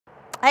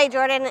Hey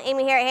Jordan,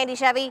 Amy here at Handy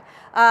Chevy.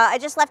 I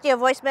just left you a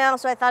voicemail,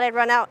 so I thought I'd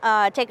run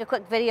out, take a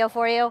quick video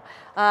for you.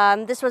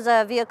 This was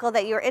a vehicle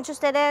that you were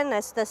interested in.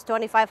 It's this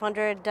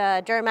 2500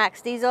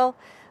 Duramax diesel.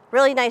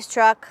 Really nice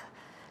truck.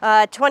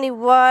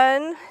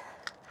 21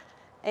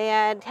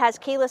 and has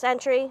keyless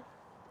entry.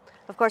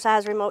 Of course, it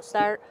has remote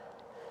start.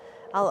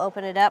 I'll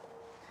open it up.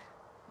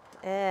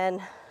 And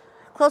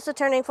close to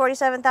turning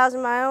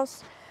 47,000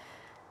 miles.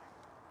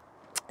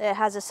 It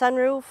has a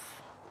sunroof.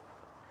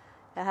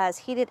 It has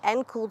heated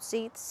and cooled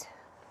seats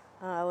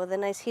with a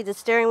nice heated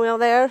steering wheel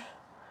there.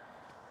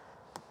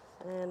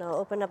 And I'll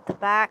open up the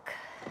back.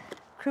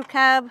 Crew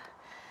cab,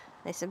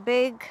 nice and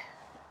big,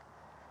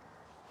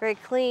 very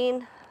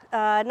clean.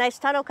 Nice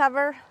tonneau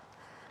cover.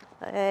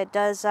 It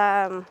does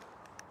have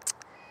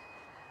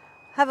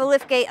a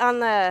lift gate on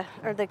the,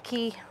 or the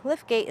key,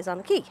 lift gate is on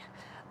the key.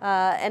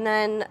 And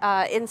then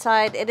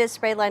inside it is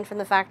spray lined from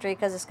the factory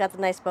because it's got the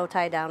nice bow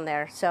tie down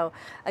there. So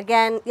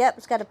again, yep,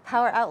 it's got a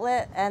power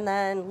outlet and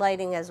then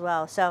lighting as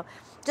well. So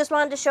just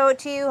wanted to show it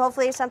to you.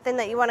 Hopefully it's something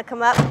that you want to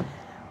come up.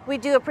 We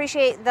do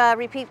appreciate the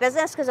repeat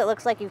business because it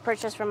looks like you've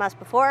purchased from us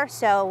before.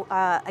 So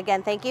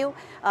again, thank you.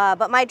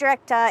 But my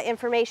direct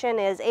information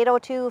is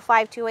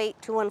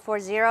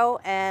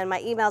 802-528-2140 and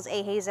my email is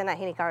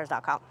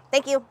ahazen@handycars.com.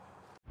 Thank you.